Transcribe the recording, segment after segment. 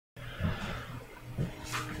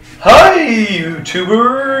Hi,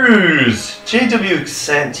 YouTubers!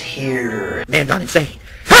 JW here. Man gone insane.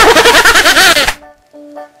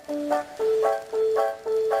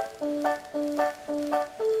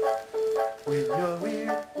 When you're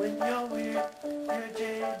weird, you're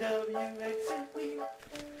JWXN weird.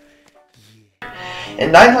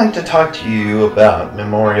 And I'd like to talk to you about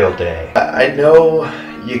Memorial Day. I know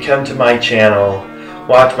you come to my channel,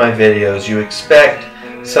 watch my videos, you expect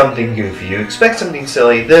something goofy, you expect something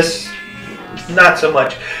silly. This, not so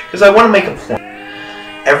much, because I want to make a point.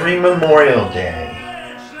 Every Memorial Day,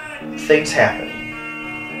 things happen.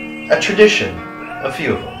 A tradition, a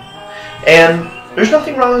few of them. And there's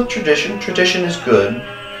nothing wrong with tradition. Tradition is good.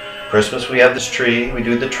 Christmas, we have this tree, we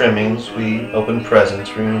do the trimmings, we open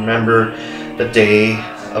presents, we remember the day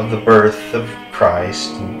of the birth of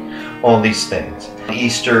Christ, and all these things.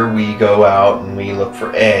 Easter, we go out and we look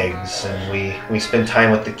for eggs, and we spend time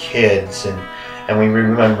with the kids, and we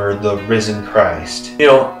remember the risen Christ. You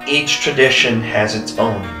know, each tradition has its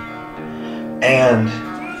own. And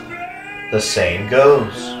the same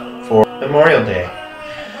goes for Memorial Day.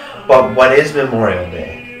 But what is Memorial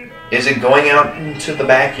Day? Is it going out into the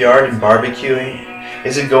backyard and barbecuing?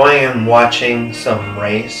 Is it going and watching some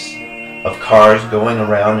race of cars going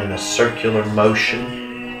around in a circular motion?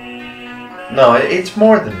 No, it's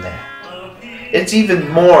more than that. It's even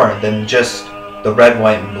more than just the red,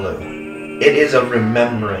 white, and blue. It is a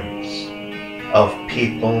remembrance of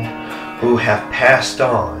people who have passed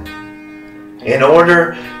on in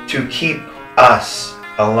order to keep us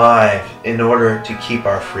alive, in order to keep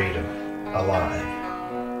our freedom alive.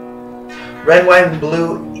 Red, white, and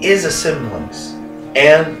blue is a semblance,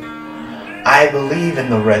 and I believe in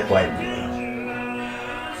the red, white, and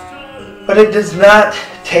blue. But it does not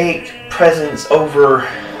take precedence over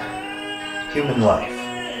human life.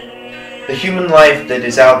 The human life that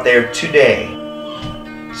is out there today,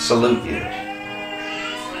 salute you.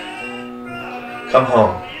 Come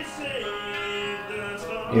home.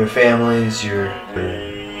 Your families, your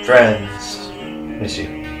friends, miss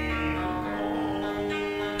you.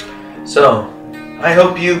 So, I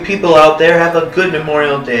hope you people out there have a good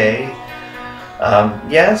Memorial Day.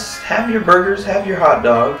 Yes, have your burgers, have your hot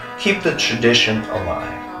dog. Keep the tradition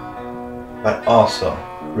alive. But also,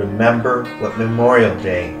 remember what Memorial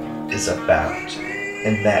Day is about.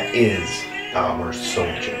 And that is our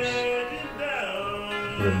soldiers.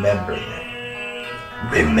 Remember that.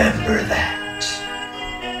 Remember that.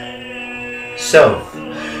 So,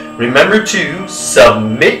 remember to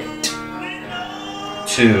submit,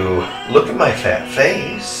 to look at my fat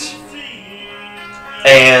face,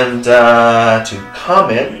 and to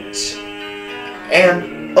comment,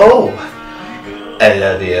 and oh, I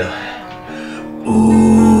love you.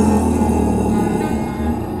 Ooh.